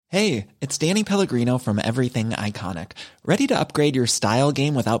Hey, it's Danny Pellegrino from Everything Iconic. Ready to upgrade your style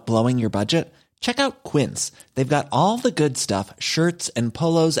game without blowing your budget? Check out Quince. They've got all the good stuff, shirts and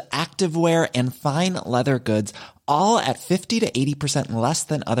polos, activewear, and fine leather goods, all at 50 to 80% less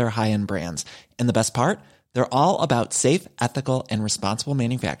than other high-end brands. And the best part? They're all about safe, ethical, and responsible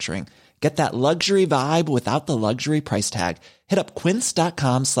manufacturing. Get that luxury vibe without the luxury price tag. Hit up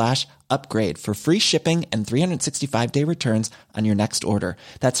quince.com/upgrade for free shipping and 365-day returns on your next order.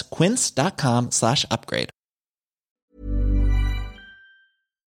 That's quince.com/upgrade.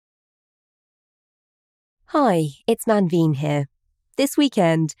 Hi, it's Manveen here. This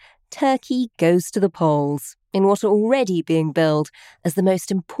weekend, Turkey goes to the polls in what are already being billed as the most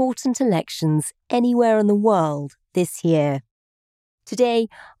important elections anywhere in the world this year. Today,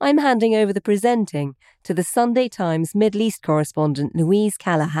 I'm handing over the presenting to the Sunday Times Middle East correspondent Louise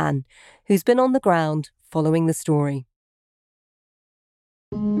Callahan, who's been on the ground following the story.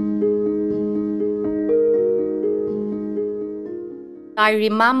 I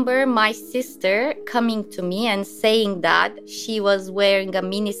remember my sister coming to me and saying that she was wearing a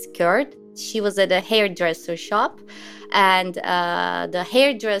mini skirt. She was at a hairdresser shop, and the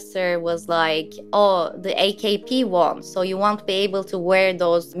hairdresser was like, oh, the AKP won, so you won't be able to wear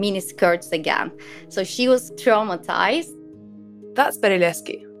those mini skirts again. So she was traumatized. That's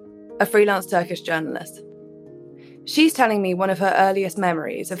Berileski, a freelance Turkish journalist. She's telling me one of her earliest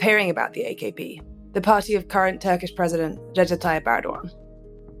memories of hearing about the AKP, the party of current Turkish President Recep Tayyip Erdogan.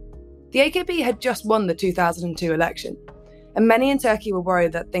 The AKP had just won the 2002 election, and many in Turkey were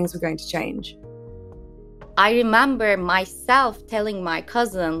worried that things were going to change. I remember myself telling my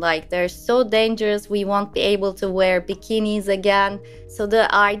cousin, like, they're so dangerous, we won't be able to wear bikinis again. So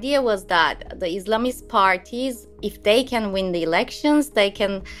the idea was that the Islamist parties, if they can win the elections, they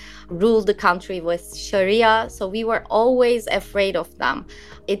can rule the country with Sharia. So we were always afraid of them.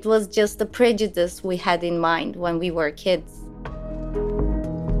 It was just the prejudice we had in mind when we were kids.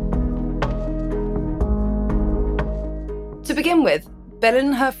 To begin with, Beril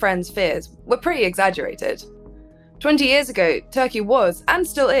and her friends' fears were pretty exaggerated. 20 years ago, Turkey was, and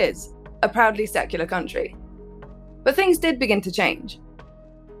still is, a proudly secular country. But things did begin to change.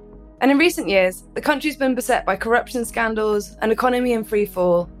 And in recent years, the country's been beset by corruption scandals, an economy in free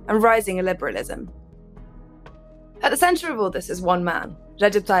fall, and rising illiberalism. At the centre of all this is one man,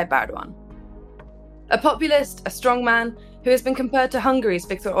 Recep Tayyip Erdogan. A populist, a strongman who has been compared to Hungary's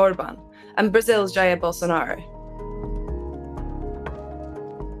Viktor Orban and Brazil's Jair Bolsonaro.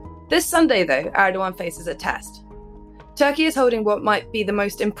 This Sunday, though, Erdogan faces a test. Turkey is holding what might be the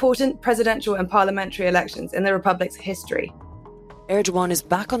most important presidential and parliamentary elections in the Republic's history. Erdogan is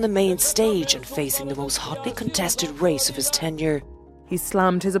back on the main stage and facing the most hotly contested race of his tenure. He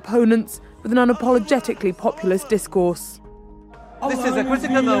slammed his opponents with an unapologetically populist discourse. This is a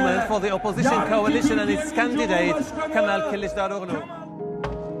critical moment for the opposition coalition and its candidate, Kemal Kılıçdaroğlu.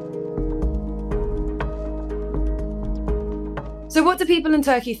 So what do people in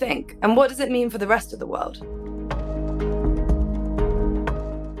Turkey think, and what does it mean for the rest of the world?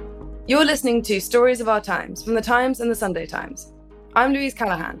 You're listening to Stories of Our Times from The Times and The Sunday Times. I'm Louise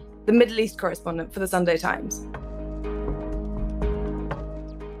Callahan, the Middle East correspondent for The Sunday Times.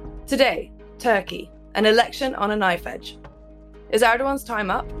 Today, Turkey, an election on a knife edge. Is Erdogan's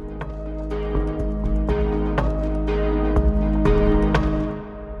time up?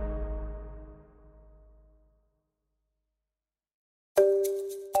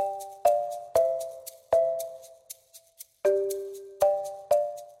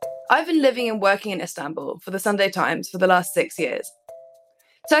 I've been living and working in Istanbul for The Sunday Times for the last 6 years.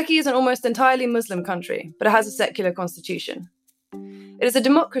 Turkey is an almost entirely Muslim country, but it has a secular constitution. It is a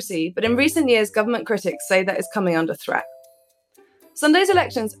democracy, but in recent years, government critics say that it's coming under threat. Sunday's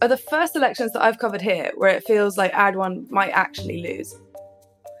elections are the first elections that I've covered here where it feels like Erdogan might actually lose.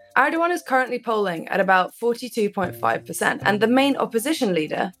 Erdogan is currently polling at about 42.5%, and the main opposition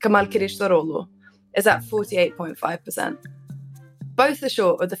leader, Kemal Kılıçdaroğlu, is at 48.5%. Both are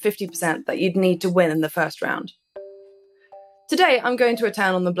short of the 50% that you'd need to win in the first round. Today, I'm going to a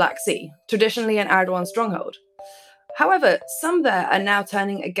town on the Black Sea, traditionally an Erdogan stronghold. However, some there are now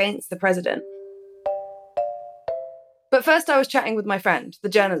turning against the president. But first, I was chatting with my friend, the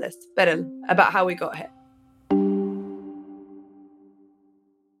journalist, Beril, about how we got here.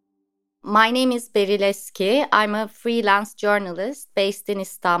 My name is Berileski. I'm a freelance journalist based in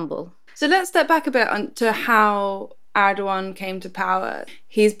Istanbul. So let's step back a bit to how Erdogan came to power.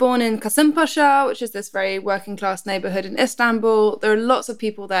 He's born in Kasımpaşa, which is this very working class neighbourhood in Istanbul. There are lots of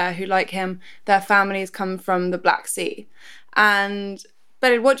people there who like him. Their families come from the Black Sea. And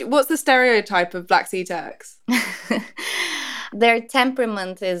Beril, what's the stereotype of Black Sea Turks? Their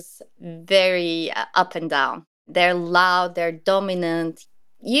temperament is very up and down. They're loud, they're dominant.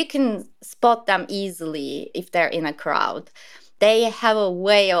 You can spot them easily if they're in a crowd. They have a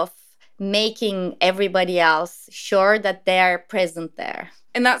way of making everybody else sure that they're present there.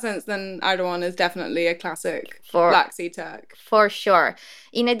 In that sense, then Erdogan is definitely a classic Black Sea Turk. For sure.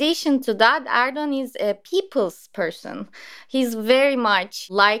 In addition to that, Erdogan is a people's person. He's very much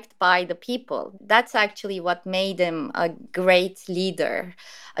liked by the people. That's actually what made him a great leader,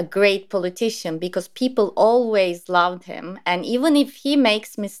 a great politician, because people always loved him. And even if he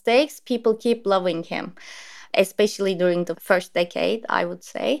makes mistakes, people keep loving him, especially during the first decade, I would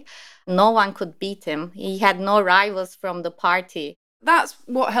say. No one could beat him. He had no rivals from the party. That's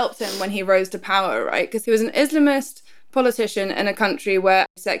what helped him when he rose to power, right? Because he was an Islamist politician in a country where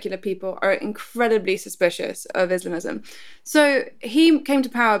secular people are incredibly suspicious of Islamism. So he came to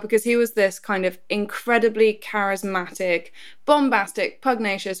power because he was this kind of incredibly charismatic, bombastic,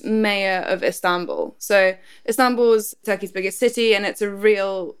 pugnacious mayor of Istanbul. So Istanbul is Turkey's biggest city, and it's a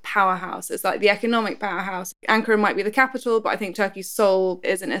real powerhouse. It's like the economic powerhouse. Ankara might be the capital, but I think Turkey's soul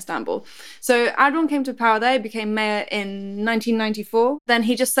is in Istanbul. So Erdogan came to power there, became mayor in 1994. Then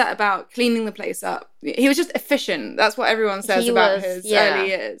he just set about cleaning the place up. He was just efficient. That's what everyone says about his early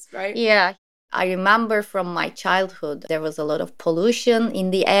years, right? Yeah. I remember from my childhood, there was a lot of pollution in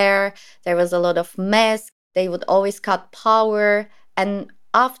the air. There was a lot of mess. They would always cut power. And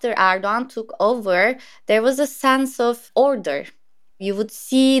after Erdogan took over, there was a sense of order. You would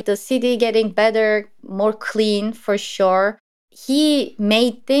see the city getting better, more clean for sure. He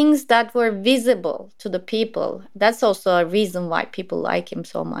made things that were visible to the people. That's also a reason why people like him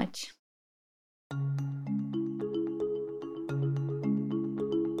so much.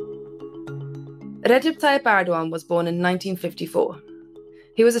 Recep Tayyip Erdogan was born in 1954.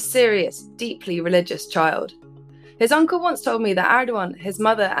 He was a serious, deeply religious child. His uncle once told me that Erdogan, his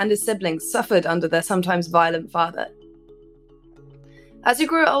mother, and his siblings suffered under their sometimes violent father. As he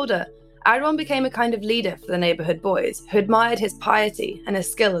grew older, Erdogan became a kind of leader for the neighbourhood boys who admired his piety and his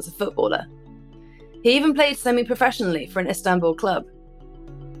skill as a footballer. He even played semi-professionally for an Istanbul club.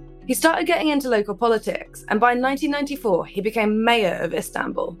 He started getting into local politics, and by 1994 he became mayor of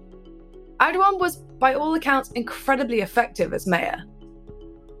Istanbul. Erdogan was, by all accounts, incredibly effective as mayor.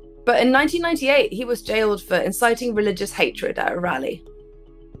 But in 1998, he was jailed for inciting religious hatred at a rally.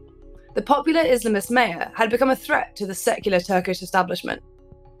 The popular Islamist mayor had become a threat to the secular Turkish establishment.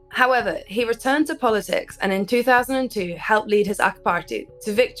 However, he returned to politics and in 2002 helped lead his AK Party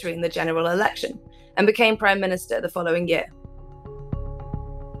to victory in the general election and became prime minister the following year.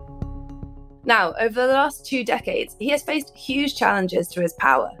 Now, over the last 2 decades, he has faced huge challenges to his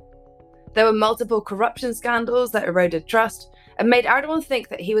power. There were multiple corruption scandals that eroded trust and made Erdogan think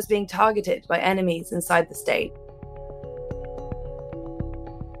that he was being targeted by enemies inside the state.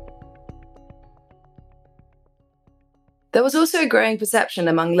 There was also a growing perception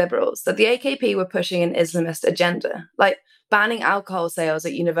among liberals that the AKP were pushing an Islamist agenda, like banning alcohol sales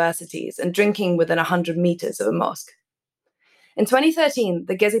at universities and drinking within 100 meters of a mosque. In 2013,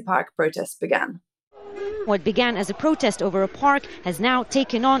 the Gezi Park protests began. What began as a protest over a park has now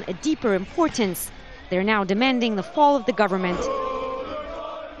taken on a deeper importance. They're now demanding the fall of the government.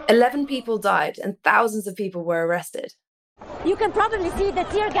 11 people died and thousands of people were arrested. You can probably see the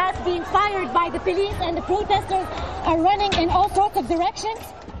tear gas being fired by the police, and the protesters are running in all sorts of directions.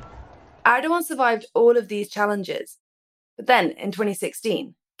 Erdogan survived all of these challenges. But then, in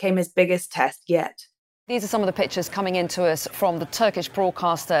 2016, came his biggest test yet. These are some of the pictures coming into us from the Turkish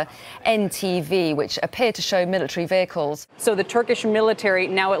broadcaster NTV, which appear to show military vehicles. So the Turkish military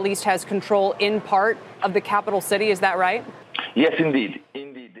now at least has control in part of the capital city, is that right? Yes, indeed.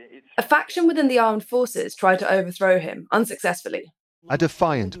 A faction within the armed forces tried to overthrow him, unsuccessfully. A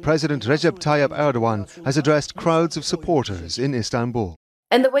defiant President Recep Tayyip Erdogan has addressed crowds of supporters in Istanbul.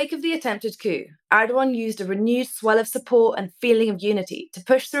 In the wake of the attempted coup, Erdogan used a renewed swell of support and feeling of unity to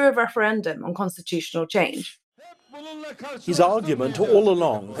push through a referendum on constitutional change. His argument all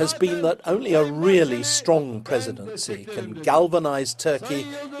along has been that only a really strong presidency can galvanise Turkey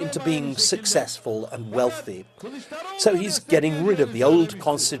into being successful and wealthy. So he's getting rid of the old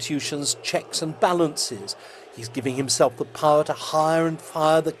constitution's checks and balances. He's giving himself the power to hire and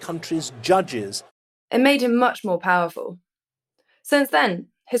fire the country's judges. It made him much more powerful. Since then,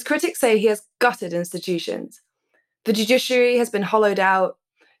 his critics say he has gutted institutions. The judiciary has been hollowed out,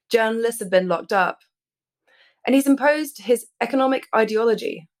 journalists have been locked up, and he's imposed his economic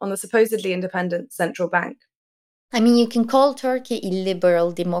ideology on the supposedly independent central bank. I mean, you can call Turkey a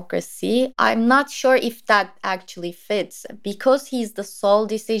liberal democracy. I'm not sure if that actually fits. Because he's the sole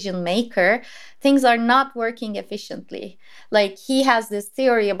decision maker, things are not working efficiently. Like, he has this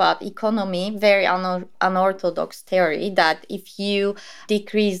theory about economy, very unorthodox theory, that if you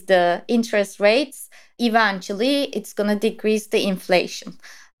decrease the interest rates, eventually it's going to decrease the inflation.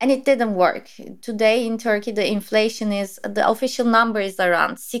 And it didn't work. Today in Turkey, the official number is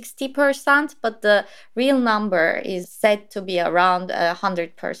around 60%, but the real number is said to be around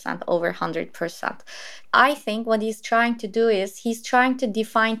 100%, over 100%. I think what he's trying to do is he's trying to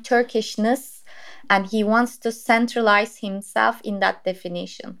define Turkishness, and he wants to centralize himself in that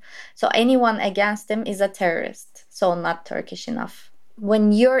definition. So anyone against him is a terrorist, so not Turkish enough.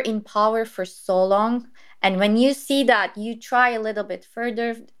 When you're in power for so long, and when you see that, you try a little bit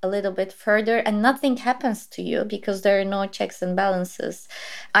further, and nothing happens to you because there are no checks and balances.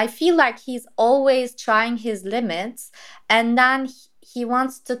 I feel like he's always trying his limits, and then he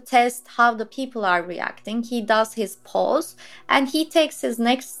wants to test how the people are reacting. He does his polls, and he takes his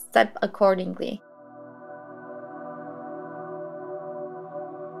next step accordingly.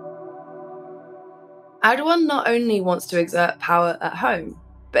 Erdogan not only wants to exert power at home,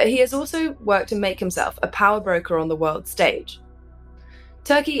 but he has also worked to make himself a power broker on the world stage.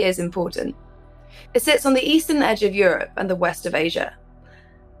 Turkey is important. It sits on the eastern edge of Europe and the west of Asia.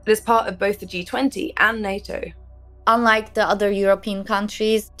 It is part of both the G20 and NATO. Unlike the other European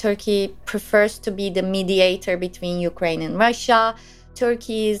countries, Turkey prefers to be the mediator between Ukraine and Russia.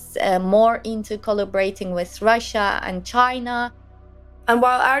 Turkey is more into collaborating with Russia and China. And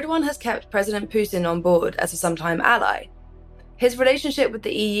while Erdogan has kept President Putin on board as a sometime ally, his relationship with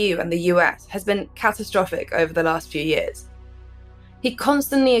the EU and the US has been catastrophic over the last few years. He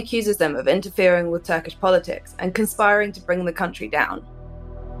constantly accuses them of interfering with Turkish politics and conspiring to bring the country down.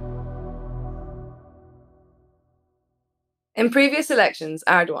 In previous elections,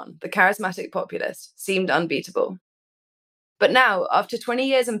 Erdogan, the charismatic populist, seemed unbeatable. But now, after 20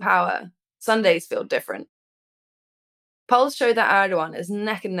 years in power, Sundays feel different. Polls show that Erdogan is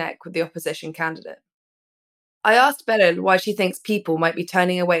neck and neck with the opposition candidate. I asked Beryl why she thinks people might be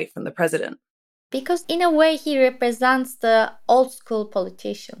turning away from the president. Because in a way, he represents the old school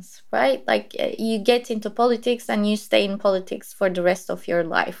politicians, right? Like, you get into politics and you stay in politics for the rest of your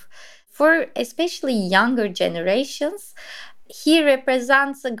life. For especially younger generations, he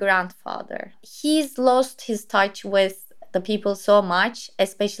represents a grandfather. He's lost his touch with the people so much,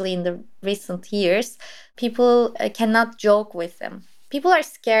 especially in the recent years. People cannot joke with him. People are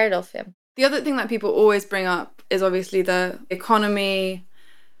scared of him. The other thing that people always bring up is obviously the economy,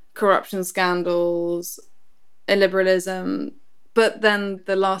 corruption scandals, illiberalism. But then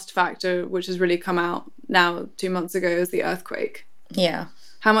the last factor, which has really come out now 2 months ago, is the earthquake. Yeah.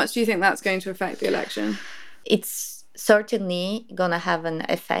 How much do you think that's going to affect the election? It's certainly going to have an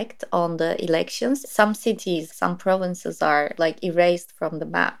effect on the elections. Some cities, some provinces are like erased from the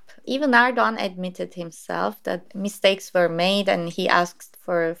map. Even Erdogan admitted himself that mistakes were made and he asked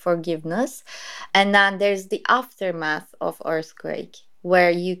for forgiveness. And then there's the aftermath of earthquake,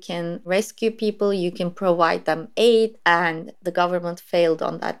 where you can rescue people, you can provide them aid, and the government failed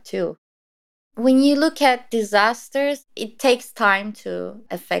on that too. When you look at disasters, it takes time to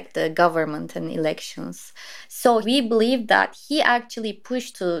affect the government and elections. So we believe that he actually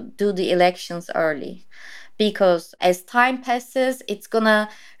pushed to do the elections early, because as time passes, it's going to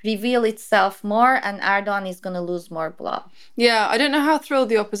reveal itself more and Erdogan is going to lose more blood. Yeah, I don't know how thrilled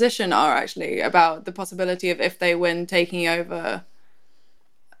the opposition are actually about the possibility of, if they win, taking over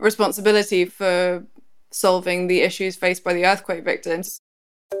responsibility for solving the issues faced by the earthquake victims.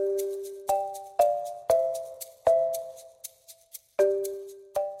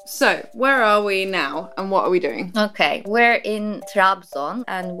 So, where are we now and what are we doing? Okay, we're in Trabzon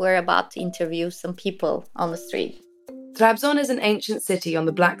and we're about to interview some people on the street. Trabzon is an ancient city on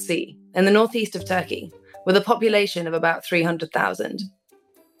the Black Sea in the northeast of Turkey, with a population of about 300,000.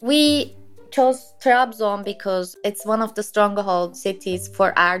 We chose Trabzon because it's one of the stronghold cities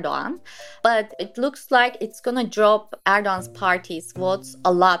for Erdogan, but it looks like it's going to drop Erdogan's party's votes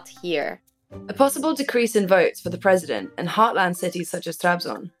a lot here. A possible decrease in votes for the president in heartland cities such as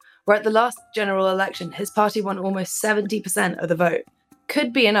Trabzon, where at the last general election his party won almost 70% of the vote,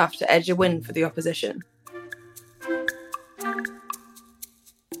 could be enough to edge a win for the opposition.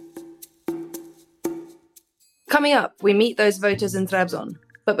 Coming up, we meet those voters in Trabzon.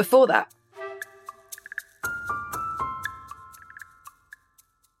 But before that,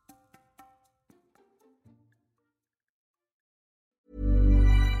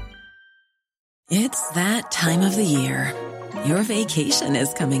 it's that time of the year. Your vacation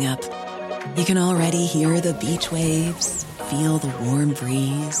is coming up. You can already hear the beach waves, feel the warm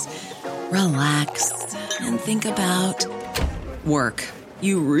breeze, relax, and think about work.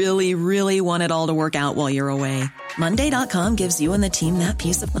 You really, really want it all to work out while you're away. Monday.com gives you and the team that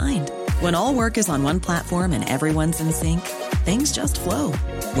peace of mind. When all work is on one platform and everyone's in sync, things just flow.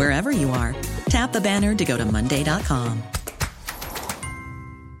 Wherever you are, tap the banner to go to Monday.com.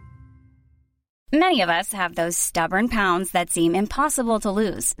 Many of us have those stubborn pounds that seem impossible to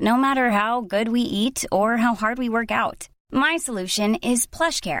lose, no matter how good we eat or how hard we work out. My solution is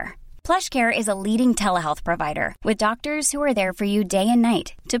PlushCare. PlushCare is a leading telehealth provider with doctors who are there for you day and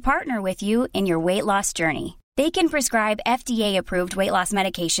night to partner with you in your weight loss journey. They can prescribe FDA-approved weight loss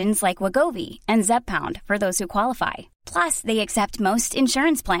medications like Wegovy and Zepbound for those who qualify. Plus, they accept most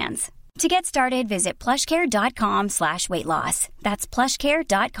insurance plans. To get started, visit plushcare.com/weightloss. That's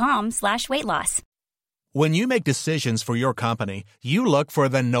plushcare.com/weightloss. When you make decisions for your company, you look for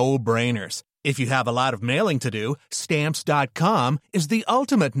the no-brainers. If you have a lot of mailing to do, Stamps.com is the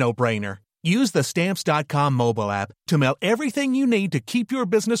ultimate no-brainer. Use the Stamps.com mobile app to mail everything you need to keep your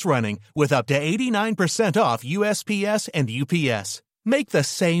business running with up to 89% off USPS and UPS. Make the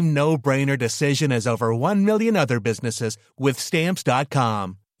same no-brainer decision as over 1 million other businesses with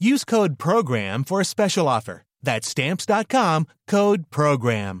Stamps.com. Use code PROGRAM for a special offer. That's Stamps.com, code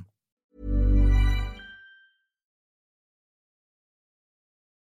PROGRAM.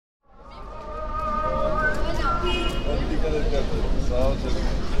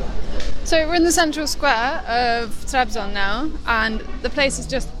 So we're in the central square of Trabzon now, and the place is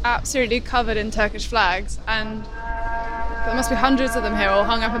just absolutely covered in Turkish flags, and there must be hundreds of them here, all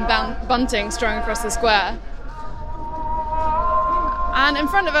hung up in bunting strung across the square. And in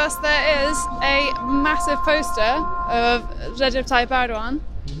front of us there is a massive poster of Recep Tayyip Erdogan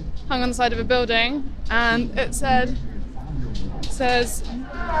hung on the side of a building, and it says,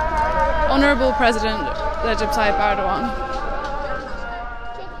 Honourable President Recep Tayyip Erdogan.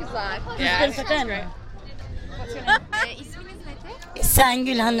 Yeah, it's great. What's your name?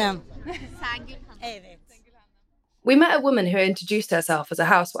 Sangül Hanım. Evet. We met a woman who introduced herself as a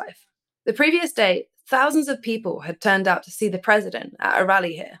housewife. The previous day, thousands of people had turned out to see the president at a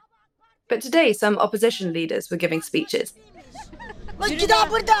rally here. But today, some opposition leaders were giving speeches. No.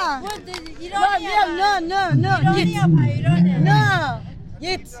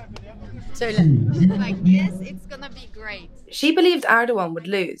 Git. Söyle. Like, yes, it's gonna be great. She believed Erdogan would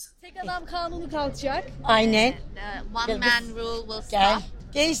lose. Aynen. The one-man rule will stop.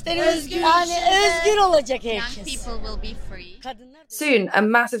 Gençler özgür olacak herkes. Young people will be free. Soon, a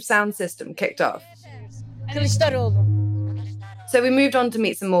massive sound system kicked off. Kılıçdaroğlu. So we moved on to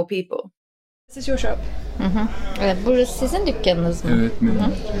meet some more people. This is your shop? Burası sizin dükkanınız mı? Evet, benim.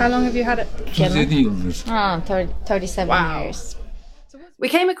 How long have you had it? 37 yıldır. 37 years. We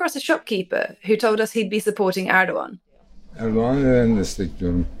came across a shopkeeper who told us he'd be supporting Erdogan. Erdoğan'ı neden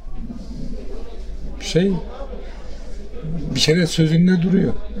destekliyorum? Bir kere sözünde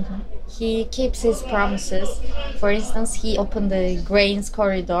duruyor. He keeps his promises. For instance, he opened the grains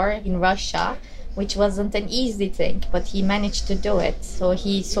corridor in Russia, which wasn't an easy thing, but he managed to do it. So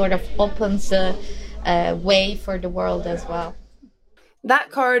he sort of opens a way for the world as well.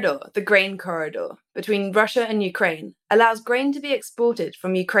 That corridor, the grain corridor, between Russia and Ukraine, allows grain to be exported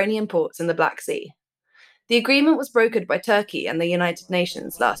from Ukrainian ports in the Black Sea. The agreement was brokered by Turkey and the United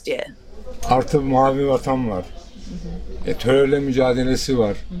Nations last year. Artı mavi vatan var. Terörle mücadelesi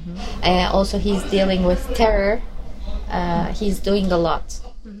var. Also, he's dealing with terror. He's doing a lot.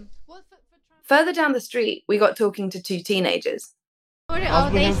 Further down the street, we got talking to two teenagers.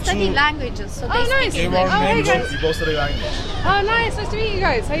 They study languages, so they nice. speak English. Hey guys. We both study language. Oh, nice to meet you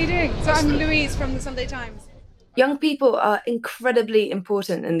guys. How are you doing? So I'm Louise from the Sunday Times. Young people are incredibly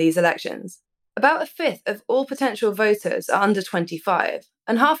important in these elections. About a fifth of all potential voters are under 25,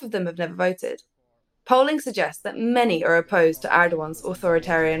 and half of them have never voted. Polling suggests that many are opposed to Erdogan's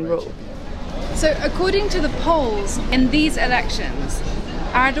authoritarian rule. So according to the polls, in these elections,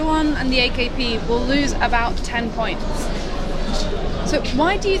 Erdogan and the AKP will lose about 10 points. So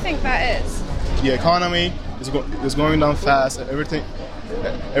why do you think that is? The economy is going down fast.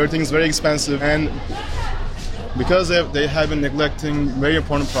 Everything's very expensive, and because they have been neglecting very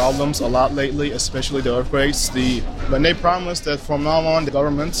important problems a lot lately, especially the earthquakes. When they promised that from now on the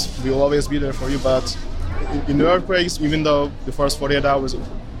government will always be there for you, but in the earthquakes, even though the first 48 hours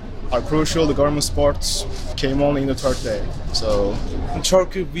are crucial, the government support came only in the third day. So in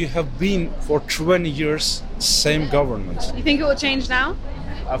Turkey, we have been for 20 years same government. You think it will change now?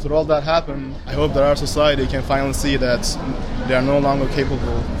 After all that happened, I hope that our society can finally see that they are no longer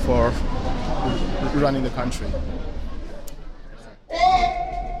capable for running the country.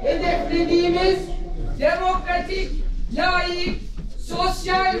 hedeflediğimiz demokratik, layık,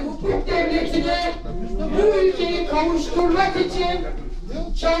 sosyal hukuk devletine bu ülkeyi kavuşturmak için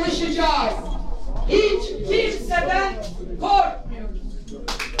çalışacağız. Hiç kimseden korkmuyoruz.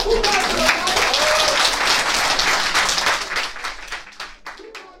 Bu kadar.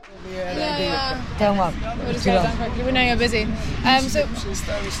 Tamam. We'll just get it done quickly. We know you're busy.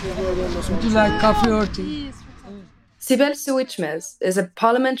 Would you like coffee or tea? Sibel Suiçmez is a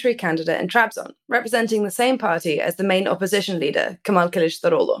parliamentary candidate in Trabzon, representing the same party as the main opposition leader, Kemal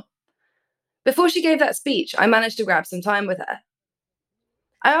Kılıçdaroğlu. Before she gave that speech, I managed to grab some time with her.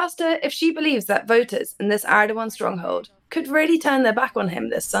 I asked her if she believes that voters in this Erdogan stronghold could really turn their back on him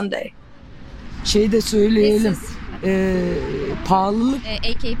this Sunday. De söyleyelim. Pahalılık.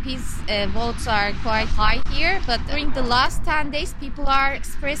 AKP's votes are quite high here, but during the last 10 days, people are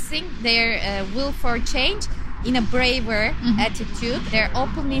expressing their will for change in a braver attitude. They're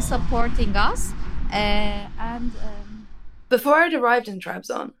openly supporting us. Before I'd arrived in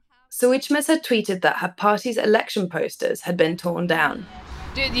Trabzon, Suiçmez had tweeted that her party's election posters had been torn down.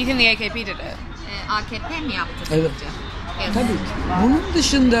 Do you think the AKP did it? AKP mi yaptı? Evet. Tabii ki. Bunun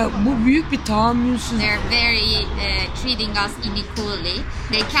dışında bu büyük bir tahammülsüz. They're very treating us unequally.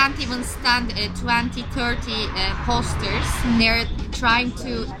 They can't even stand 20-30 posters. They're trying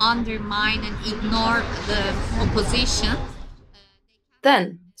to undermine and ignore the opposition.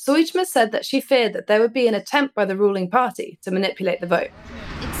 Then, Suiçmez said that she feared that there would be an attempt by the ruling party to manipulate the vote.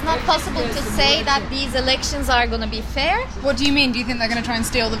 It's not possible to say that these elections are going to be fair. What do you mean? Do you think they're going to try and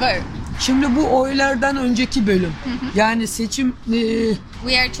steal the vote? Şimdi bu oylardan önceki bölüm. Yani seçim...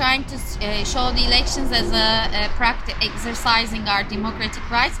 We are trying to show the elections as a practice, exercising our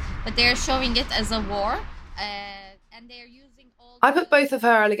democratic rights, but they are showing it as a war. And they are using all... I put both of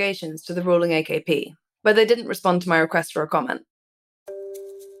her allegations to the ruling AKP, but they didn't respond to my request for a comment.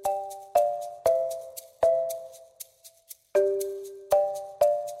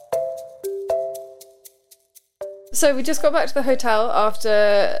 So we just got back to the hotel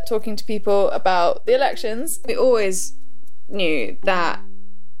after talking to people about the elections. We always knew that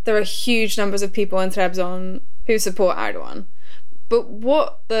there are huge numbers of people in Trabzon who support Erdogan. But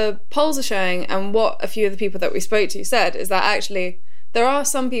what the polls are showing and what a few of the people that we spoke to said is that actually there are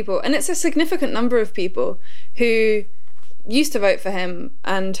some people, and it's a significant number of people, who used to vote for him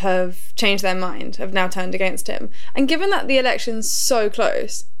and have changed their mind, have now turned against him. And given that the election's so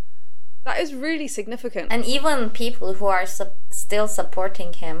close, that is really significant. And even people who are still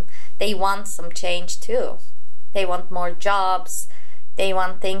supporting him, they want some change too. They want more jobs. They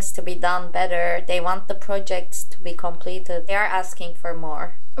want things to be done better. They want the projects to be completed. They are asking for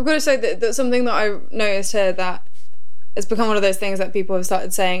more. I've got to say that something that I noticed here that it's become one of those things that people have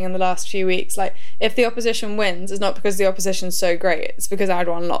started saying in the last few weeks. Like, if the opposition wins, it's not because the opposition's so great. It's because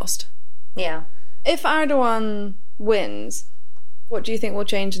Erdogan lost. Yeah. If Erdogan wins, what do you think will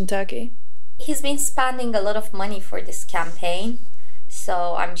change in Turkey? He's been spending a lot of money for this campaign,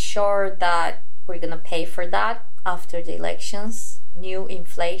 so I'm sure that we're gonna pay for that after the elections. New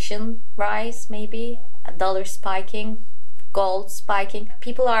inflation rise, maybe, a dollar spiking, gold spiking.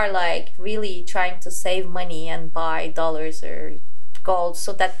 People are like really trying to save money and buy dollars or gold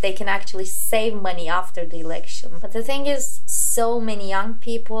so that they can actually save money after the election. But the thing is, so many young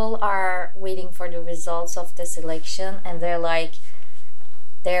people are waiting for the results of this election, and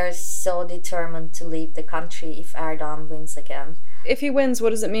they're so determined to leave the country if Erdogan wins again. If he wins, what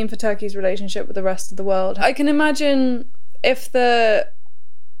does it mean for Turkey's relationship with the rest of the world? I can imagine if the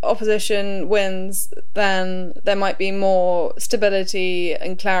opposition wins, then there might be more stability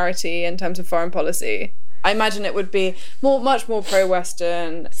and clarity in terms of foreign policy. I imagine it would be much more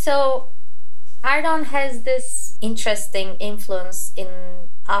pro-Western. So Erdogan has this interesting influence in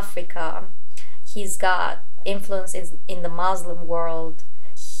Africa. He's got influence in the Muslim world.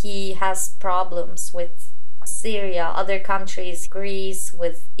 He has problems with Syria, other countries, Greece,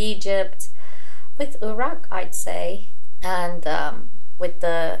 with Egypt, with Iraq, I'd say, and with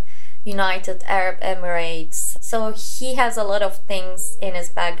the United Arab Emirates. So he has a lot of things in his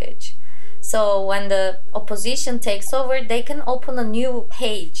baggage. So when the opposition takes over, they can open a new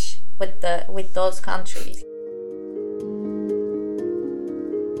page with those countries.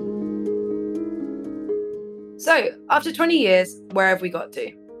 So, after 20 years, where have we got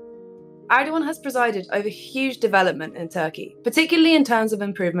to? Erdogan has presided over huge development in Turkey, particularly in terms of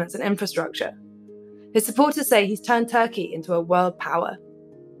improvements in infrastructure. His supporters say he's turned Turkey into a world power.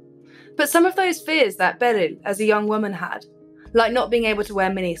 But some of those fears that Beril, as a young woman, had, like not being able to wear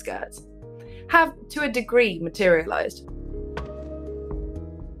miniskirts, have, to a degree, materialised.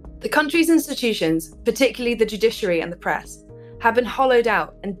 The country's institutions, particularly the judiciary and the press, have been hollowed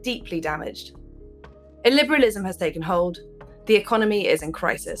out and deeply damaged. Illiberalism has taken hold. The economy is in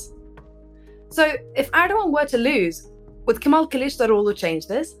crisis. So, if Erdogan were to lose, would Kemal Kılıçdaroğlu change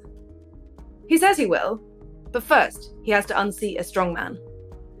this? He says he will, but first he has to unseat a strongman.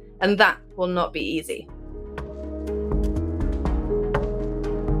 And that will not be easy.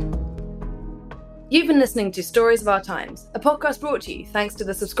 You've been listening to Stories of Our Times, a podcast brought to you thanks to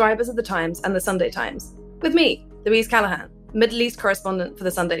the subscribers of The Times and The Sunday Times, with me, Louise Callahan, Middle East correspondent for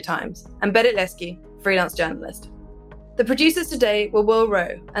The Sunday Times, and Berit Leski, freelance journalist. The producers today were Will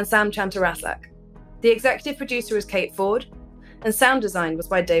Rowe and Sam Chantarasak. The executive producer is Kate Ford, and sound design was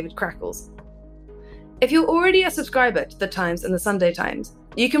by David Crackles. If you're already a subscriber to The Times and The Sunday Times,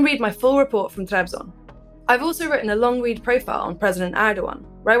 you can read my full report from Trabzon. I've also written a long-read profile on President Erdogan,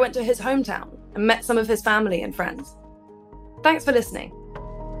 where I went to his hometown and met some of his family and friends. Thanks for listening.